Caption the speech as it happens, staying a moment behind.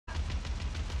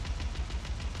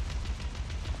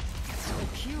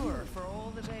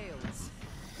veils.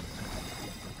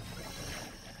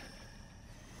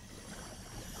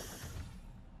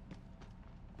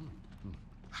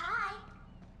 Hi.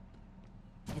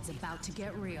 It's about to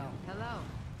get real. Hello.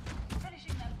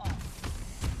 Finishing them off.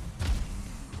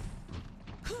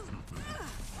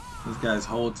 This guy's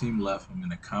whole team left him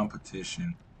in a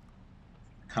competition.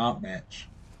 Comp match.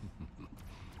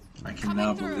 I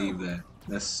cannot believe that.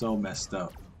 That's so messed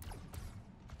up.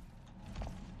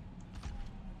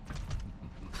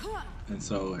 And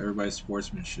so everybody's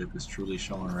sportsmanship is truly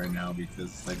showing right now because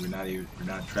it's like we're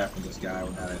not trapping this guy, we're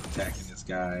not attacking this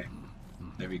guy.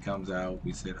 If he comes out,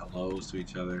 we said hellos to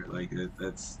each other. Like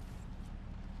that's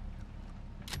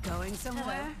Going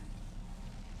somewhere?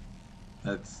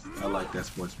 I like that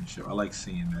sportsmanship. I like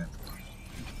seeing that.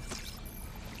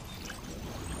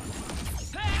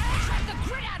 Shake the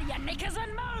grit out of your knickers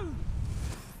and move!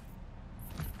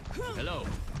 Hello.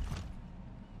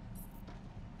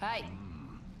 Hey,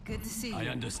 good to see you. I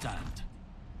understand.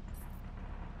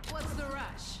 What's the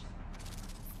rush?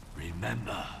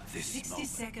 Remember this 60 moment.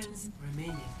 seconds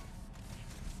remaining.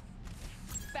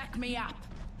 Back me up.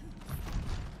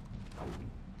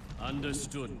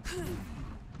 Understood.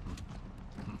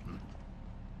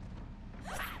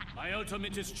 My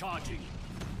ultimate is charging.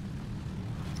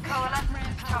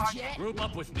 Rampage yet? Group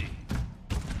up with me.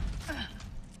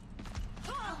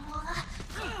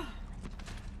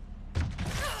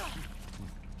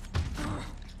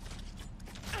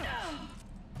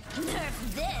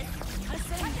 Nerf this.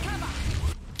 Take cover.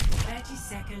 30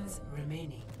 seconds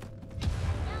remaining.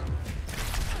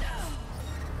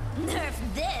 Nerf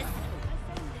this.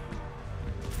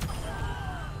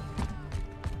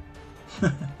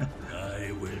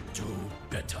 I will do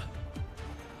better.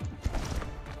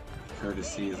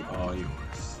 Courtesy is all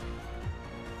yours.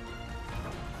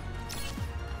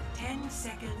 10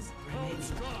 seconds Hold remaining.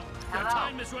 strong. Your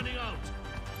time is running out.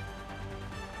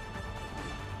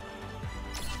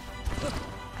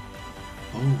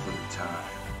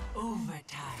 Overtime.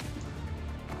 Overtime.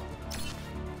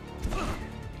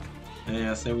 Hey,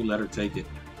 I say we let her take it.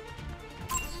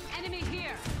 Enemy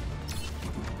here.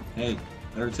 Hey,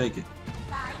 let her take it.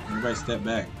 Everybody step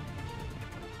back.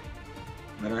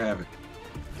 Let her have it.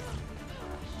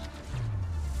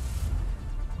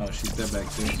 Oh, she stepped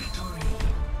back too.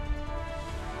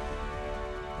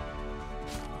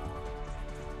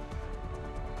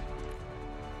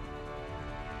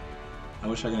 I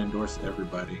wish I could endorse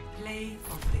everybody. Play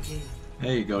of the game.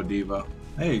 There you go, Diva.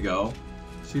 There you go.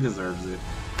 She deserves it.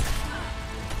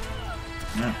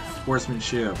 Yeah,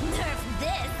 sportsmanship. Nerf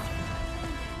this.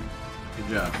 Good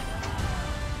job.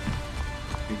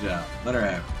 Good job. Let her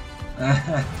have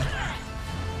it.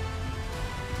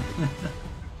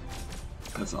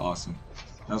 That's awesome.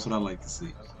 That's what I like to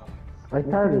see. I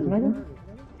tired, nigga.